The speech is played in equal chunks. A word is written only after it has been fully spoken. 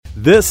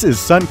This is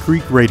Sun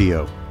Creek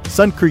Radio.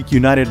 Sun Creek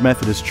United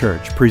Methodist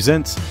Church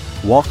presents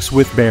Walks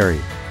with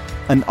Barry,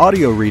 an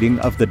audio reading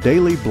of the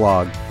daily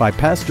blog by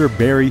Pastor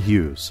Barry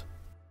Hughes.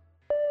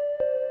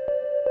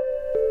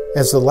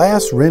 As the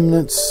last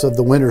remnants of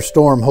the winter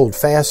storm hold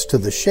fast to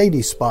the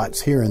shady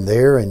spots here and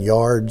there in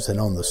yards and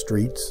on the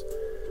streets,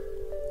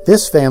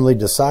 this family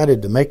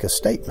decided to make a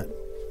statement.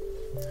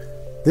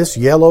 This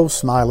yellow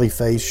smiley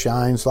face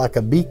shines like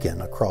a beacon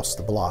across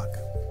the block.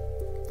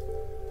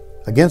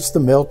 Against the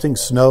melting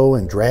snow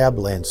and drab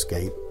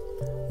landscape,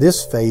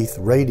 this faith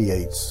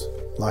radiates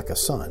like a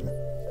sun.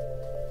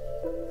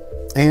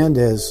 And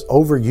as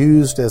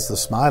overused as the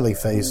smiley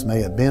face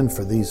may have been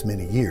for these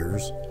many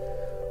years,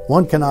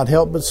 one cannot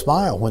help but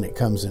smile when it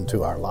comes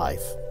into our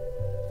life.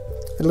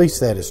 At least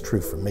that is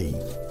true for me.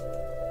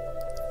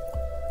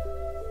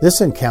 This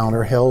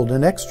encounter held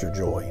an extra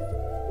joy.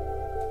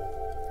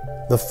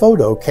 The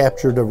photo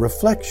captured a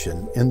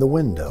reflection in the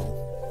window.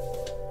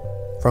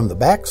 From the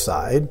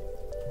backside,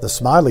 the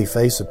smiley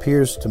face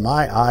appears to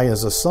my eye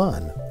as a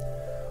sun,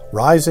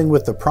 rising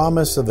with the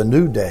promise of a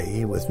new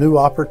day with new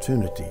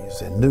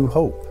opportunities and new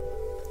hope.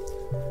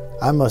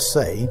 I must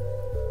say,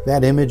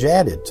 that image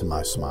added to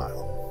my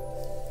smile.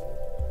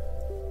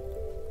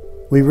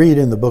 We read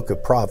in the book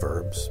of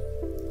Proverbs,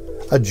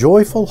 "A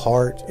joyful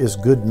heart is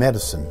good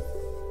medicine,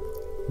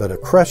 but a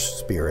crushed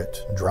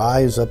spirit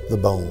dries up the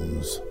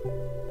bones."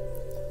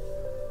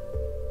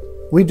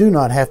 We do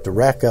not have to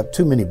rack up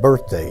too many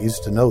birthdays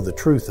to know the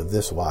truth of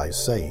this wise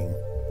saying.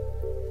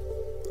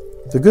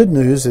 The good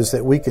news is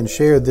that we can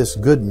share this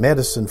good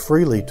medicine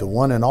freely to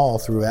one and all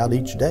throughout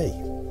each day.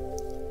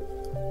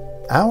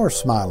 Our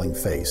smiling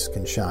face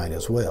can shine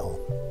as well.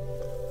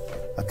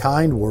 A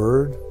kind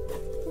word,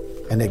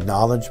 an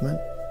acknowledgement,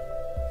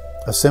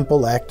 a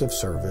simple act of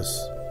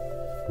service,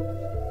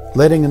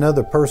 letting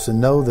another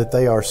person know that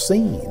they are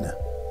seen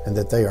and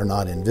that they are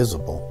not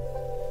invisible.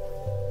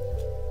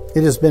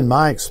 It has been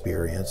my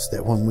experience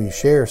that when we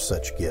share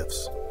such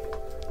gifts,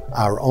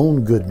 our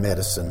own good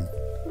medicine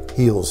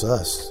heals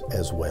us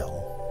as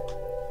well.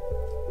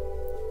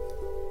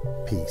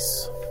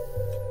 Peace.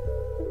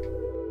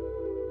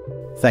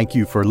 Thank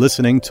you for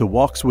listening to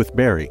Walks with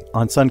Barry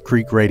on Sun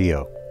Creek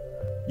Radio.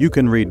 You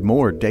can read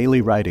more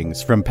daily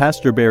writings from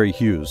Pastor Barry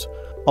Hughes,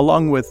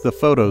 along with the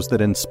photos that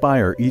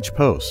inspire each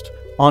post,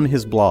 on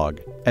his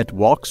blog at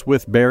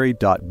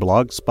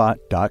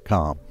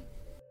walkswithbarry.blogspot.com.